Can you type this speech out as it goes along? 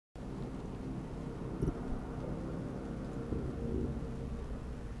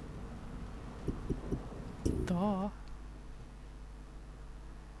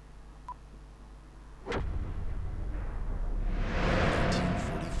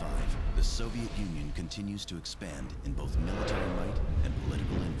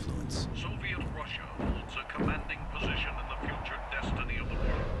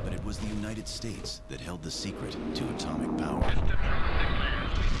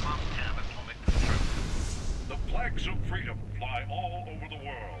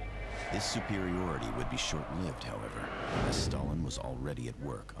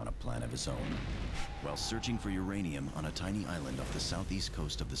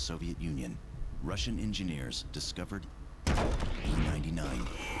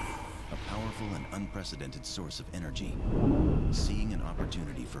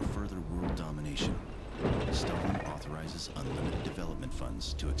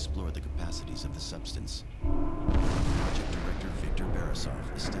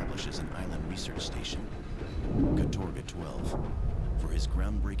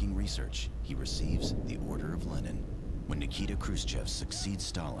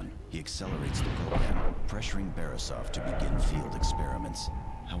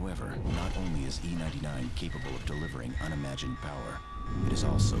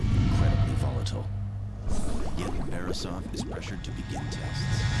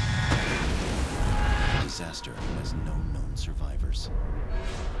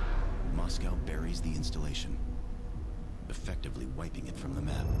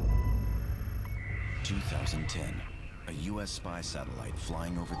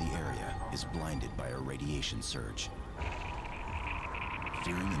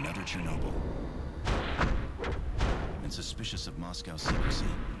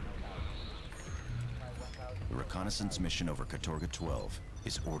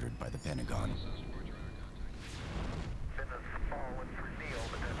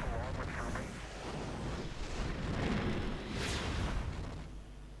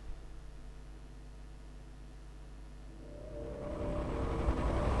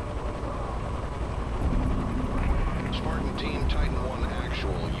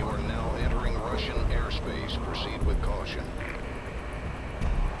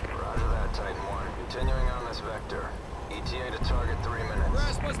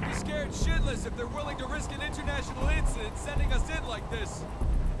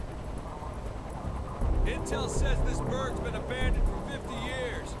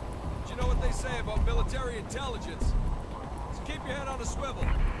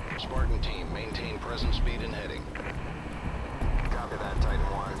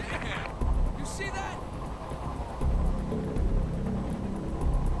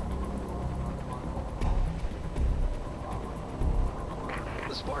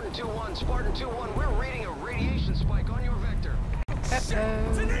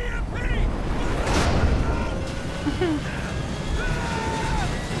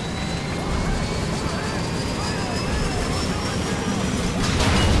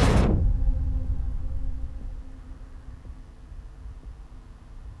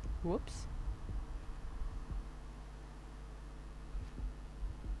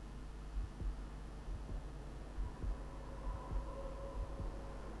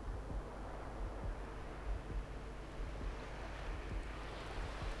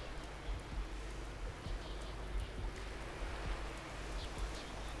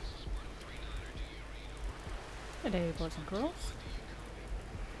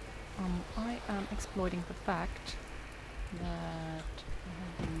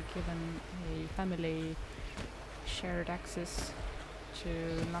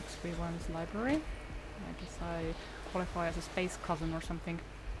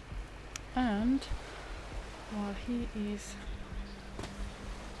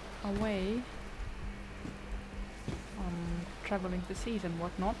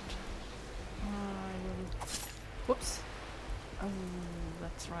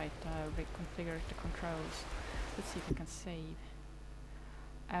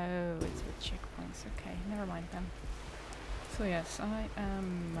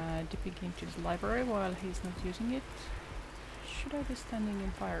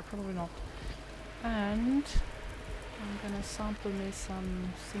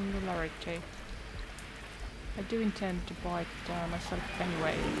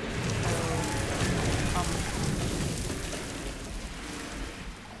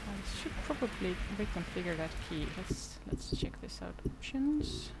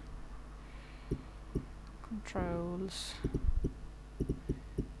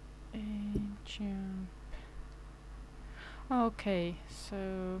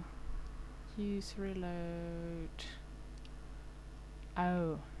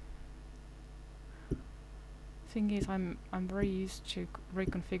Thing is, I'm very used to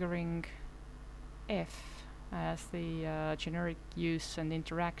reconfiguring F as the generic use and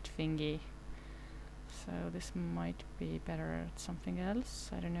interact thingy. So this might be better at something else.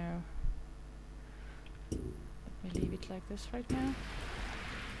 I don't know. Let me leave it like this right now.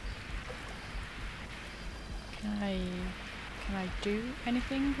 Can I do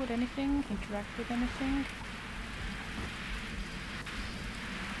anything with anything? Interact with anything?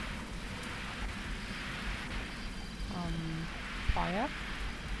 Fire.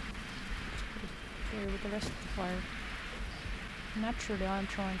 Play with the rest of the fire. Naturally, I'm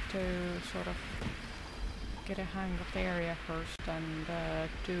trying to sort of get a hang of the area first and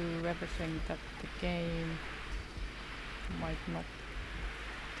do everything that the game might not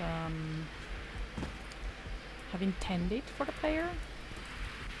have intended for the player.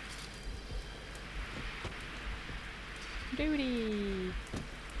 Duty!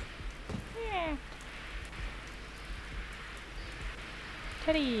 Yeah!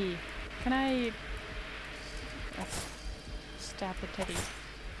 Teddy! Can I... stab the teddy?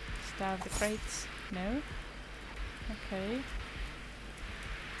 Stab the crates? No? Okay.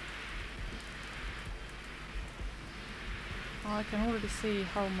 I can already see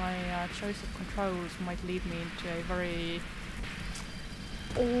how my choice of controls might lead me into a very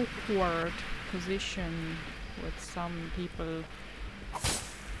awkward position with some people,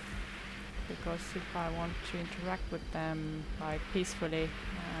 because if I want to interact with them like peacefully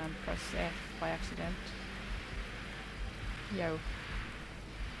and press F by accident, yo,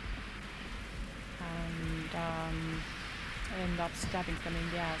 and end up stabbing them in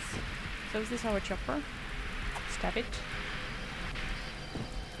the ass. So is this our chopper? Stab it.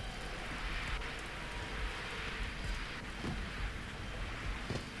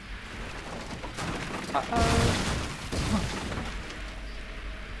 Uh-oh.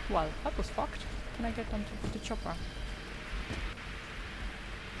 Well, that was fucked. Can I get onto the chopper?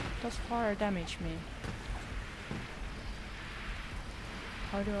 Does fire damage me?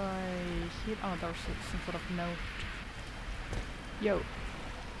 How do I hit? Oh, there's some sort of note. Yo.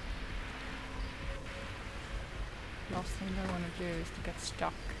 Last thing I want to do is to get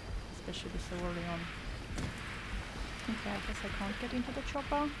stuck, especially so early on. Okay, I guess I can't get into the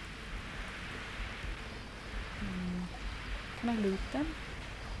chopper. Can I loot them?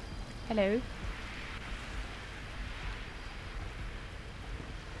 Hello?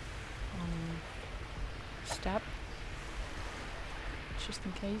 Stab. Just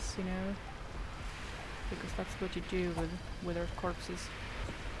in case, you know. Because that's what you do with our corpses.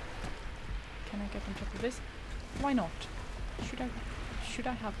 Can I get on top of this? Why not? Should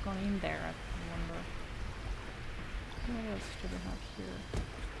I have gone in there? I wonder. What else do we have here?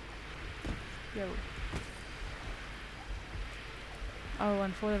 Yo. Oh,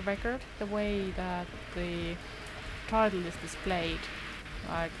 and for the record, the way that the title is displayed,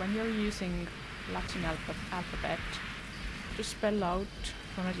 like when you're using Latin alphabet, just spell out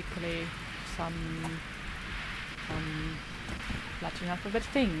phonetically some Latin alphabet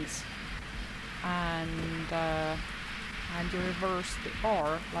things, and you reverse the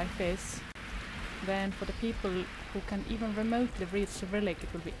R like this. Then for the people who can even remotely read Cyrillic,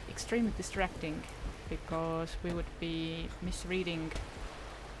 it will be extremely distracting, because we would be misreading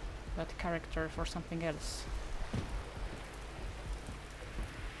that character for something else.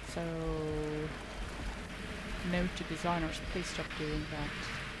 So, note to designers, please stop doing that.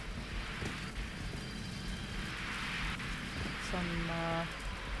 Some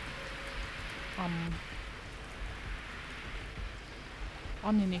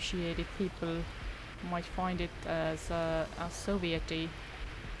uninitiated people might find it as Soviet-y,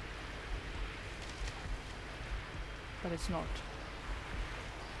 but it's not.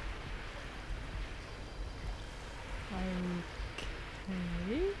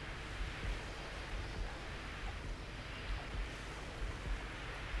 Okay.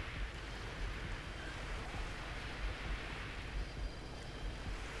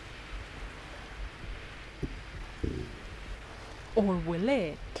 Or will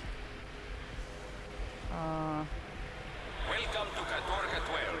it? Welcome to Katorga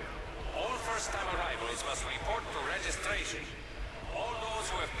 12. All first-time arrivals must report for registration. All those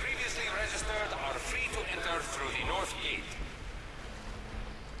who have previously registered are free to enter through the north gate.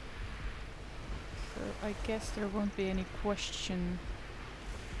 So I guess there won't be any question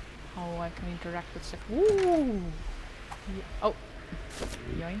how I can interact with Ooh! Yeah. Oh!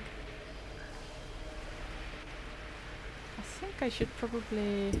 Yoink. I think I should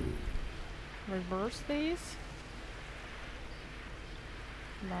probably reverse these.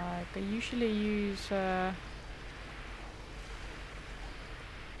 Like, I usually use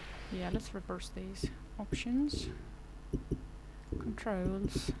Yeah, let's reverse these options.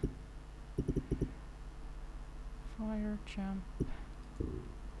 Controls. Fire, jump.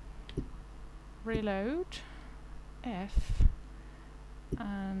 Reload. F.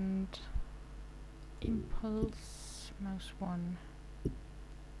 And impulse. Mouse 1.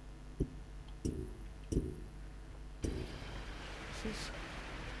 This is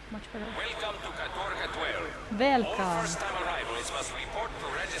much better. Welcome to Katorga 12. All Welcome. first-time arrivals must report to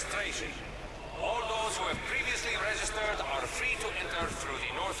registration. All those who have previously registered are free to enter through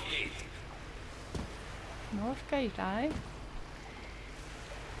the north gate. North Gate, I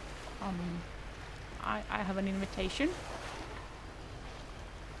have an invitation.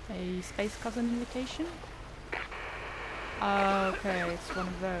 A space cousin invitation. Okay, it's one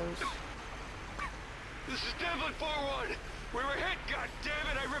of those. This is Devlin 4-1. We were hit,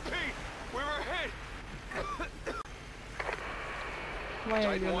 goddammit, I repeat! We were hit! Why are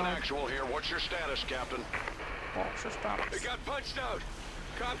Titan you 1 alive? actual here. What's your status, Captain? What's your status? They got punched out.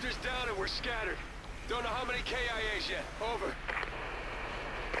 Copters down and we're scattered. Don't know how many KIAs yet. Over.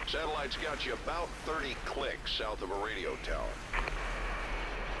 Satellite's got you about 30 clicks south of a radio tower.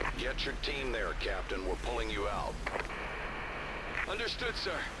 Get your team there, Captain. We're pulling you out. Understood,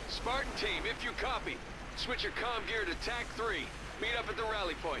 sir. Spartan team, if you copy. Switch your comm gear to TAC 3. Meet up at the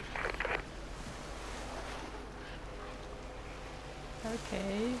rally point.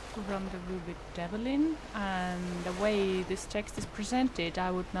 Okay, rendezvous with Devlin, and the way this text is presented,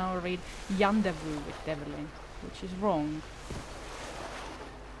 I would now read Yandevous with Devlin, which is wrong.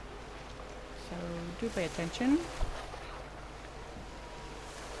 So do pay attention.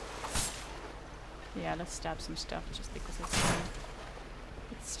 Yeah, let's stab some stuff just because it's fun.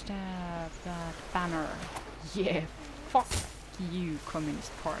 Let's stab that banner. Yeah, fuck you,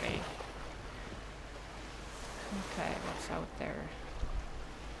 Communist Party. Okay, what's out there?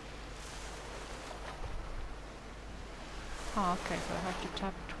 Ah, okay, so I have to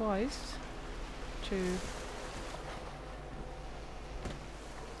tap twice to...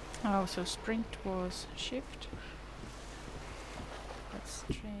 Oh, so sprint was shift. Let's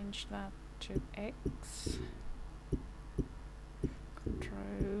change that to X.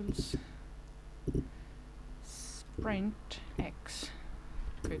 Controls. Sprint X.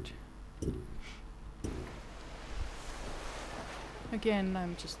 Good. Again,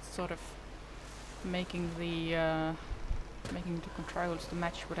 I'm just sort of making the controls to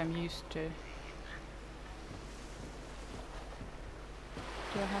match what I'm used to.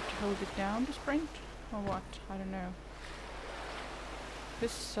 Do I have to hold it down to sprint, or what? I don't know.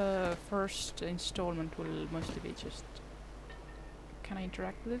 This first installment will mostly be just... Can I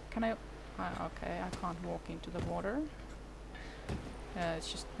interact with it? Can I... okay, I can't walk into the water.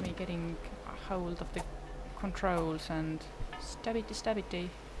 It's just me getting a hold of the controls and stabity,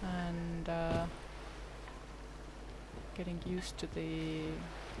 and getting used to the...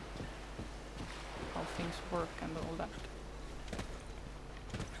 how things work and all that.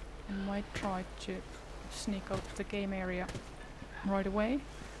 I might try to sneak out of the game area right away.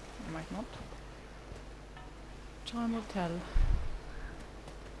 I might not. Time will tell.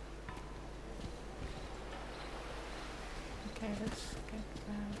 Okay, let's get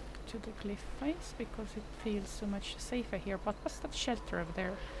back to the cliff face because it feels so much safer here. But what's that shelter over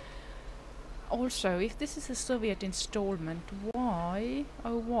there? Also, if this is a Soviet installment, why,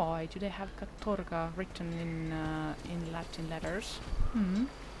 oh why, do they have Katorga written in Latin letters? And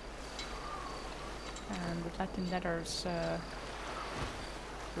with Latin letters,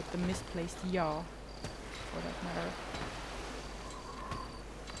 with the misplaced ya, for that matter.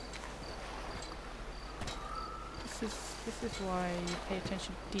 This is why you pay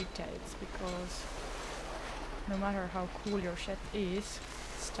attention to details, because no matter how cool your shit is,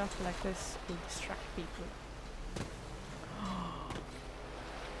 stuff like this will distract people.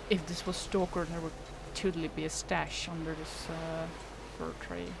 If this was Stalker, there would totally be a stash under this fir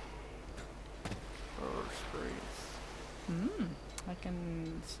tree. I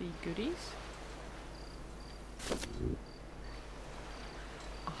can see goodies.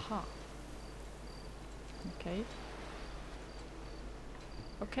 Aha. Okay.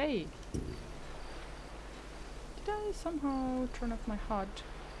 Okay. Did I somehow turn off my HUD?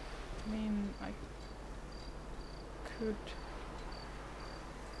 I mean, I could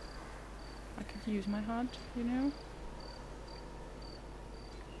use my HUD, you know?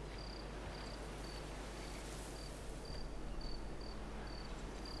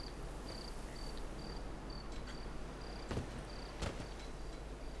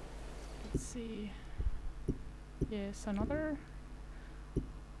 Let's see. Yes, another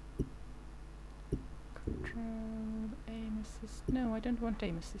control aim assist assist? No, I don't want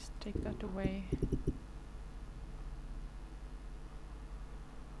aim assist. Take that away.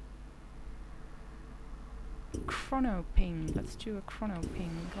 Chrono ping. Let's do a chrono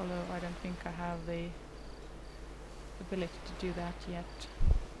ping, although I don't think I have the ability to do that yet.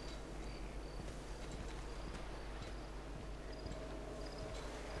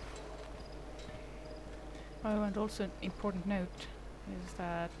 Oh, and also an important note is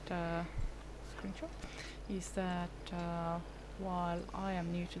that screenshot is that while I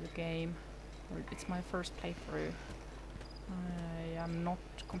am new to the game, or it's my first playthrough, I am not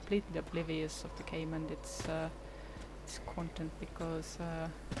completely oblivious of the game and its content, because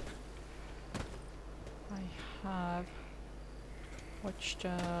I have watched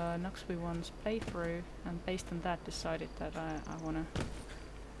Nooks1's playthrough, and based on that decided that I wanna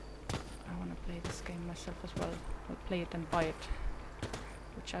play this game myself as well. I'll play it and buy it,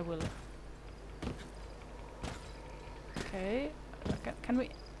 which I will. Okay, can we?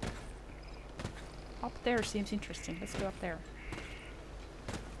 Up there seems interesting. Let's go up there.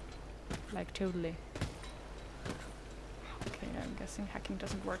 Like totally. Okay, I'm guessing hacking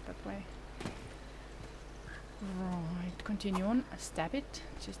doesn't work that way. Right, continue on. Stab it,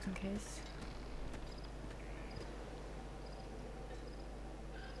 just in case.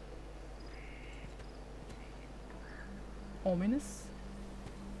 Ominous.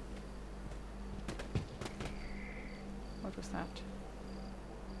 What was that?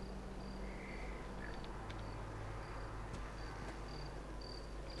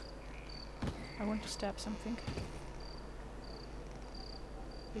 I want to stab something.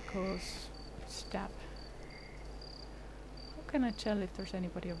 Because stab. How can I tell if there's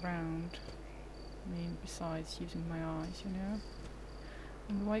anybody around? I mean, besides using my eyes, you know?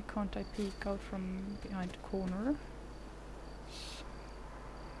 And why can't I peek out from behind the corner?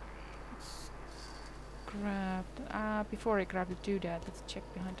 Let's grab before I grab the doodad, let's check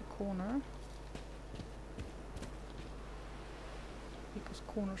behind the corner. Because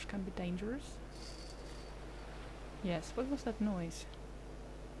corners can be dangerous. Yes, what was that noise?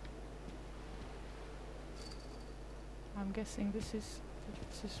 I'm guessing this is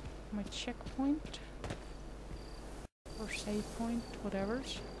my checkpoint or save point,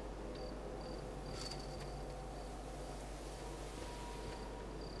 whatever's.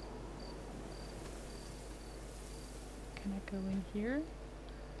 Can I go in here?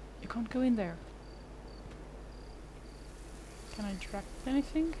 You can't go in there. Can I interact with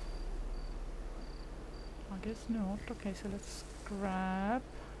anything? I guess not. Okay, so let's grab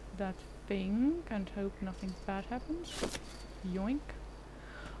that thing and hope nothing bad happens. Yoink.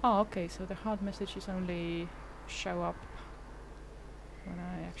 Oh, okay, so the HUD messages only show up when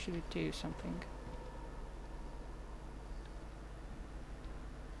I actually do something.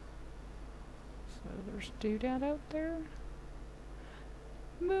 So there's doodad out there.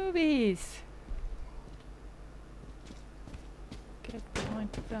 Movies! Get behind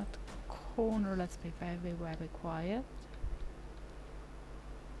that corner. Let's be very, very quiet.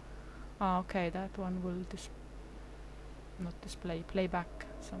 Ah, okay, that one will not display, playback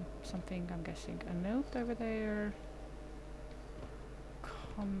something, I'm guessing. A note over there.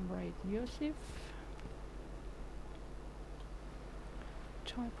 Comrade Yosef.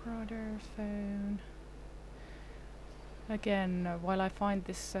 Typewriter, phone. Again, while I find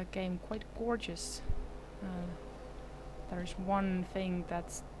this game quite gorgeous, there's one thing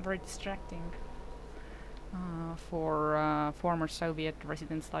that's very distracting for former Soviet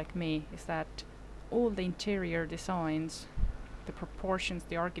residents like me, is that all the interior designs, the proportions,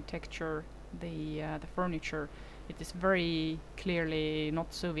 the architecture, the furniture, it is very clearly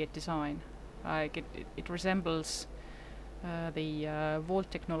not Soviet design. Like it resembles the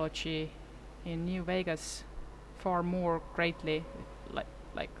vault technology in New Vegas far more greatly,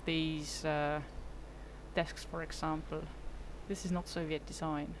 like these desks, for example. This is not Soviet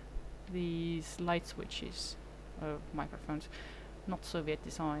design. These light switches, microphones, not Soviet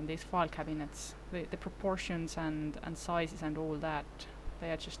design. These file cabinets, the proportions and sizes and all that,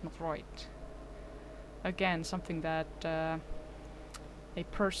 they are just not right. Again, something that a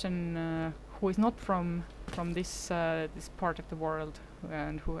person who is not from this this part of the world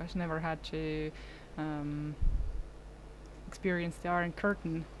and who has never had to experience the Iron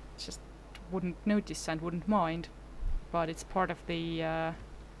Curtain just wouldn't notice and wouldn't mind. But it's part of the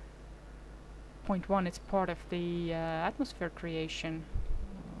point one, it's part of the atmosphere creation.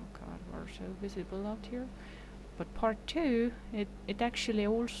 Oh god, we're so visible out here. But part two, it actually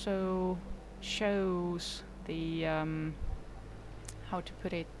also shows the how to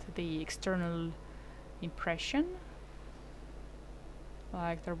put it, the external impression.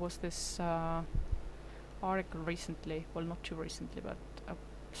 Like there was this article recently, well not too recently, but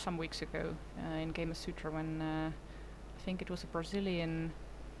some weeks ago in Game of Sutra when I think it was a Brazilian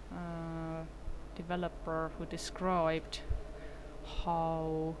developer who described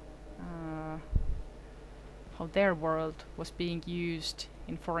how their world was being used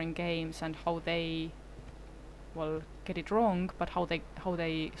in foreign games and how they get it wrong, but how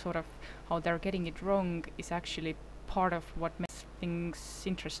they're getting it wrong is actually part of what makes things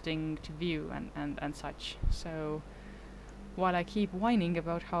interesting to view and such. So while I keep whining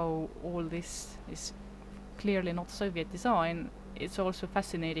about how all this is clearly not Soviet design, it's also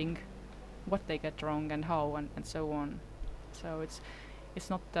fascinating what they get wrong and how and so on. So it's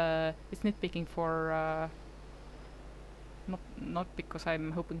not it's nitpicking for not because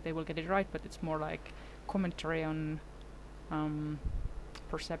I'm hoping they will get it right, but it's more like commentary on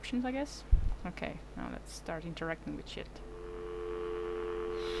perceptions, I guess. Okay, now let's start interacting with shit.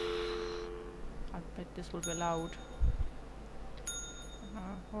 I bet this will be loud.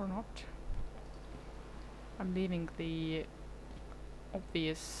 Or not. I'm leaving the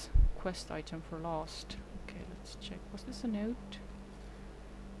obvious quest item for last. Okay, let's check. Was this a note?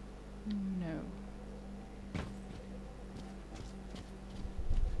 No.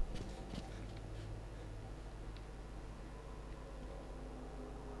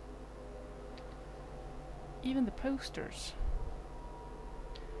 Even the posters.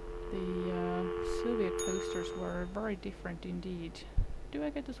 The Soviet posters were very different indeed. Do I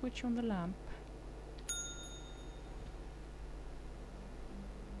get to switch on the lamp?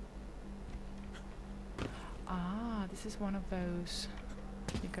 Ah, this is one of those.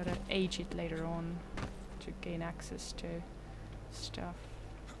 You gotta age it later on to gain access to stuff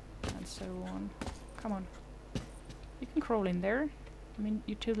and so on. Come on. You can crawl in there. I mean,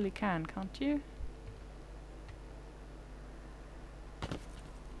 you totally can, can't you?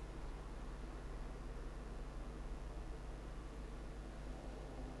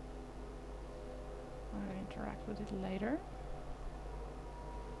 Interact with it later.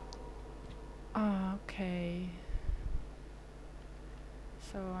 Okay.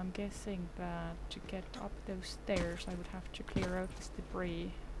 So I'm guessing that to get up those stairs I would have to clear out this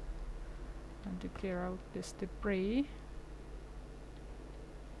debris. And to clear out this debris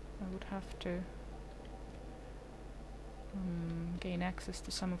I would have to gain access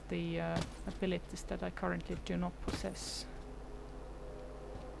to some of the abilities that I currently do not possess.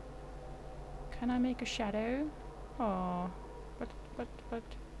 Can I make a shadow? Oh, but.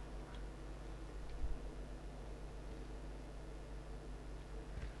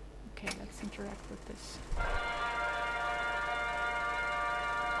 Okay, let's interact with this.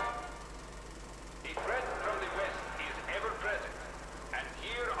 The threat from the west is ever present, and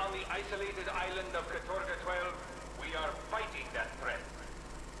here on the isolated island of Katorga 12, we are fighting that threat.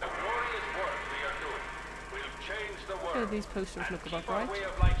 The glorious work we are doing will change the world. Oh, these posters look about right. Keep our way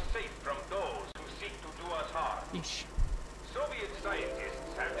of life safe from those who seek to do us harm. Ish. Soviet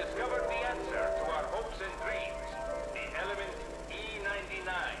scientists have discovered the answer to our hopes and dreams, the element E99.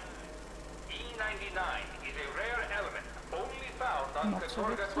 E99 is a rare element only found on Not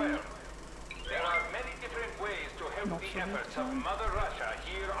Katorga Soviet 12. There are many different ways to help Not the Soviet efforts of design. Mother Russia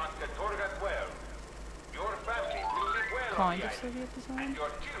here on Katorga 12. Your family will live well on Kind the of island, Soviet design. and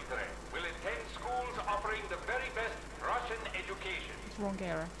your children will attend schools offering the very best Russian education. It's wrong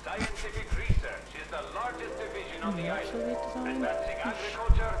era. Scientific research is the largest division on the Not island, Soviet design. advancing Ish.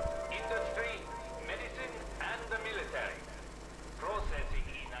 agriculture, industry, medicine, and the military. Processing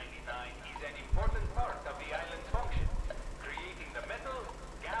E99 is an important part of the island's function, creating the metal,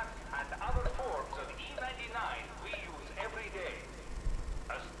 gas, and other forms of E99 we use every day.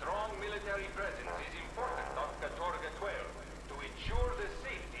 A strong military presence is important on Katorga 12 to ensure the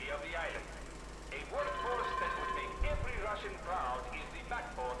safety of the island. A workforce that would make every Russian proud is the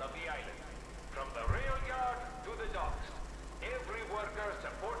backbone of the island. From the rail yard to the docks, every worker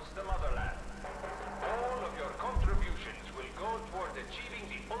supports the motherland. All of your contributions will go toward achieving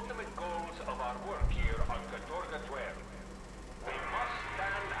the ultimate goals of our work here on Katorga 12. We must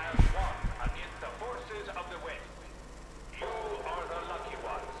stand as one against the forces of the West. You are the lucky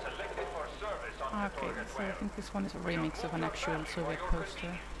ones selected for service on Okay, Katorga so I 12. think this one is a remix of an actual Soviet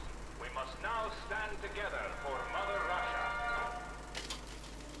poster. We must now stand together for Mother Russia.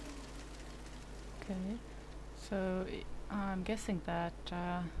 Okay, so I'm guessing that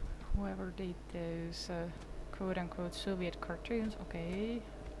whoever did those quote-unquote Soviet cartoons, okay,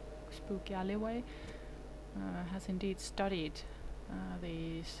 spooky alleyway, has indeed studied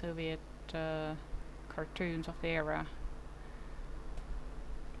the Soviet cartoons of the era.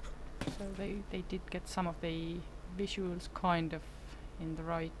 So they did get some of the visuals kind of in the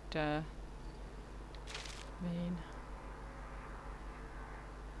right mean?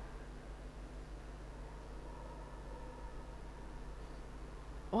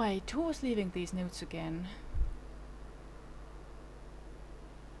 Wait, who was leaving these notes again?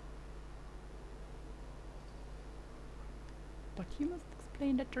 But you must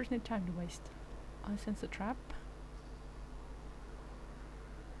explain that there's no time to waste. I sense a trap.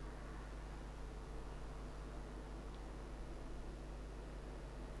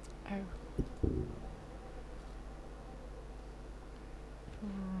 Oh.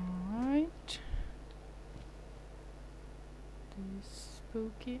 Right. This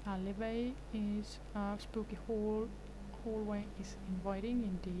spooky alleyway is spooky hallway is inviting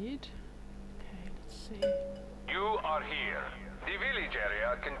indeed. Okay, let's see. You are here. The village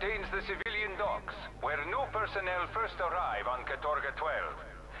area contains the civilian docks, where new personnel first arrive on Katorga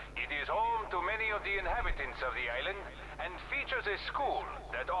 12. It is home to many of the inhabitants of the island, and features a school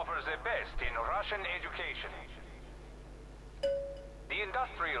that offers the best in Russian education. The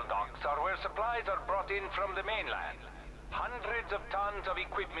industrial docks are where supplies are brought in from the mainland. Hundreds of tons of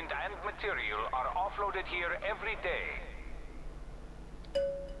equipment and material are offloaded here every day.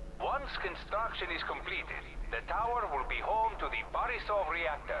 Once construction is completed, the tower will be home to the Borisov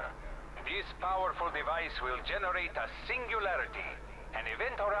reactor. This powerful device will generate a singularity, an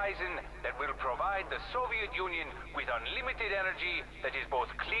event horizon that will provide the Soviet Union with unlimited energy that is both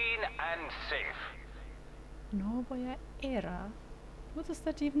clean and safe. Novaya era? What does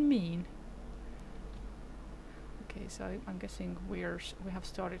that even mean? Okay, so I'm guessing we have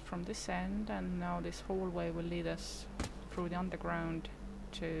started from this end, and now this hallway will lead us through the underground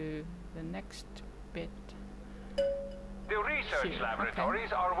to the next bit. The research Here,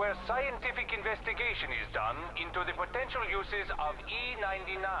 laboratories are where scientific investigation is done into the potential uses of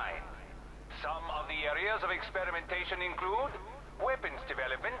E99. Some of the areas of experimentation include weapons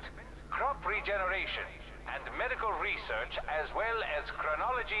development, crop regeneration, and medical research, as well as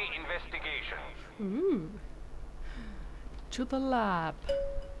chronology investigation. Ooh. To the lab.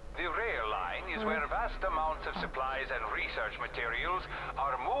 The rail line is where vast amounts of supplies and research materials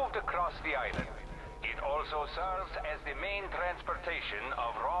are moved across the island. It also serves as the main transportation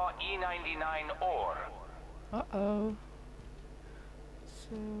of raw E99 ore. Uh-oh.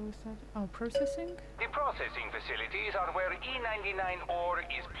 So is that... oh, processing? The processing facilities are where E99 ore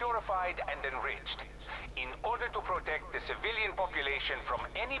is purified and enriched. In order to protect the civilian population from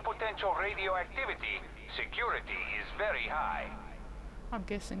any potential radioactivity, security is very high. I'm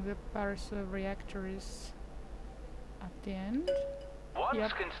guessing the Borisov reactor is at the end.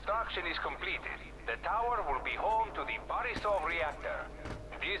 Once construction is completed, the tower will be home to the Borisov reactor.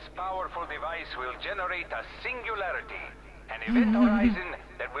 This powerful device will generate a singularity, an event horizon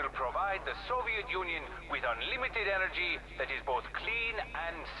that will provide the Soviet Union with unlimited energy that is both clean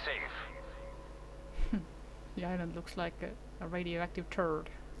and safe. The island looks like a radioactive turd.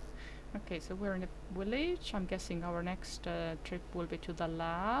 Okay, so we're in a village. I'm guessing our next trip will be to the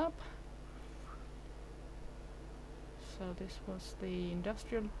lab. So this was the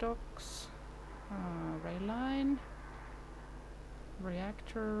industrial docks, rail line,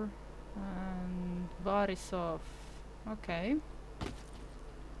 reactor, and Borisov. Okay.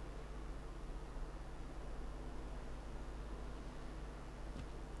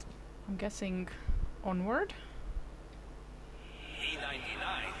 I'm guessing onward.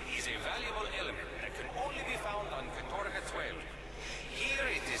 E99 is a valuable element that can only be found on Katorga 12. Here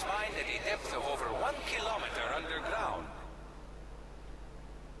it is mined at a depth of over 1 kilometer underground.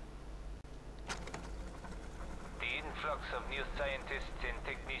 The influx of new scientists and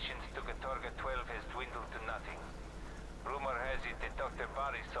technicians to Katorga 12 has dwindled to nothing. Rumor has it that Dr.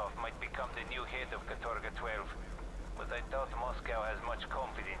 Borisov might become the new head of Katorga 12, but I doubt Moscow has much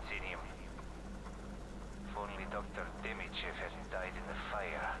confidence in him. If only Dr. Demichev hadn't died in the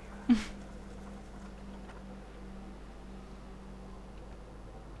fire.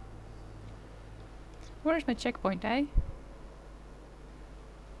 Where's my checkpoint, eh?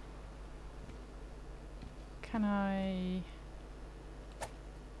 Can I...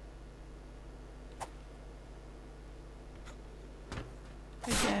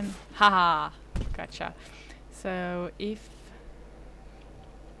 again? Haha! Gotcha. So if...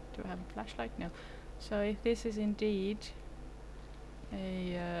 do I have a flashlight? No. So if this is indeed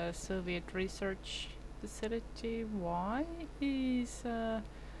a Soviet research facility, why is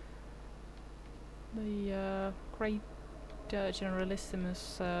the Great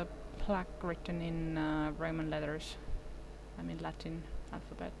Generalissimus plaque written in Roman letters? I mean Latin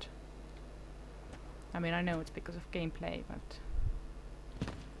alphabet. I mean, I know it's because of gameplay, but...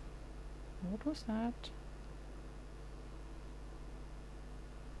 what was that?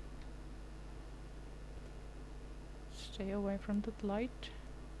 Stay away from that light.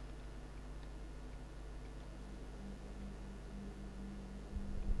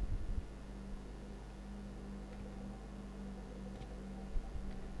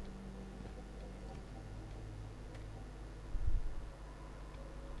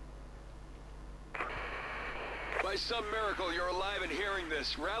 By some miracle, you're alive and hearing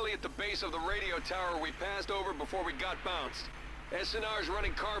this. Rally at the base of the radio tower we passed over before we got bounced. SNR's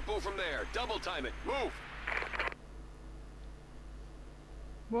running carpool from there. Double time it. Move!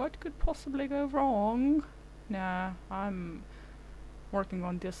 What could possibly go wrong? Nah, I'm working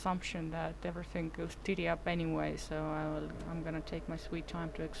on the assumption that everything goes titty up anyway, so I'm gonna take my sweet time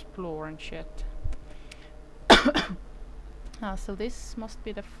to explore and shit. So this must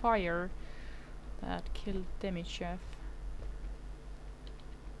be the fire that killed Demi-Chef.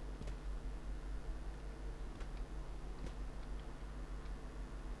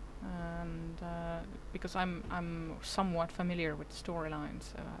 And because I'm somewhat familiar with the storyline,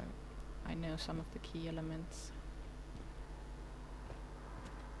 so I know some of the key elements.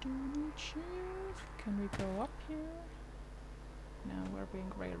 Can we go up here? No, we're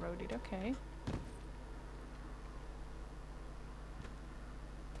being railroaded. Okay.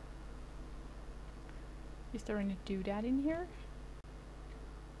 Is there any doodad in here?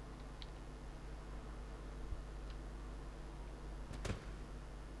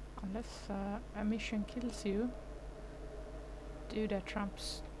 Unless a mission kills you, doodad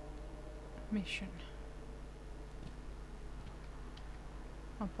trumps mission.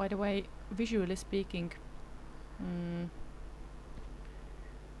 Oh, by the way, visually speaking,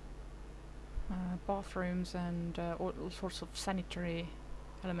 bathrooms and all sorts of sanitary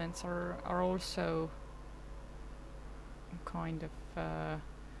elements are also kind of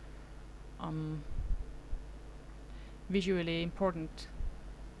visually important.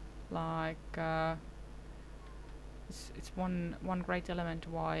 Like it's one great element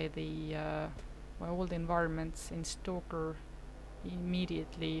why all the environments in Stalker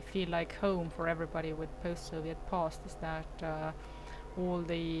immediately feel like home for everybody with post-Soviet past is that all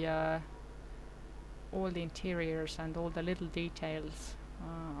the interiors and all the little details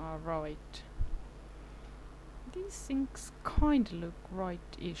are right. These things kinda look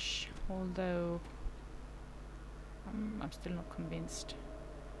right-ish, although I'm still not convinced.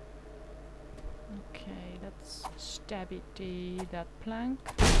 Okay, let's stab it that plank.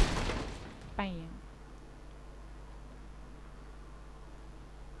 Bam.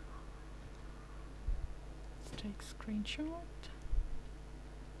 Let's take screenshot.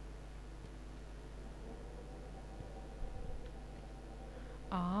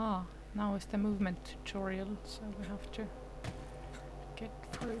 Ah, now is the movement tutorial, so we have to get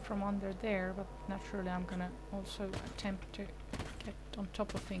through from under there, but naturally I'm gonna also attempt to get on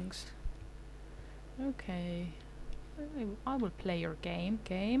top of things. Okay, I will play your game.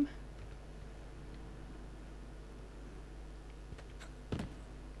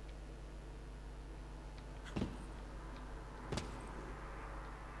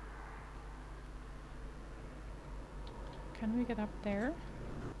 Can we get up there?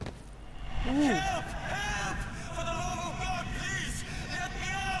 Ooh. Help! Help! For the love of God, please! Let me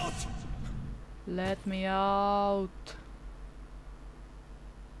out! Let me out!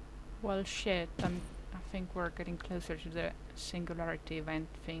 Well, shit, I think we're getting closer to the Singularity event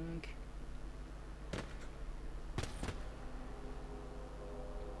thing.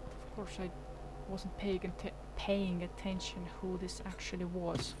 Of course, I wasn't paying attention who this actually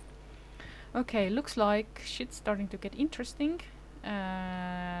was. Okay, looks like shit's starting to get interesting,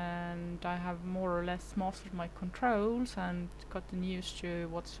 and I have more or less mastered my controls and gotten used to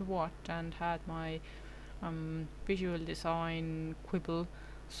what's what and had my visual design quibble.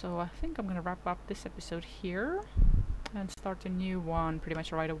 So I think I'm gonna wrap up this episode here and start a new one pretty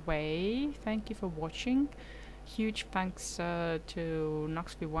much right away. Thank you for watching. Huge thanks to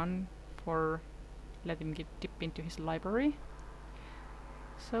nooks.v1 for letting me dip into his library.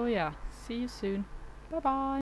 So yeah, see you soon. Bye bye.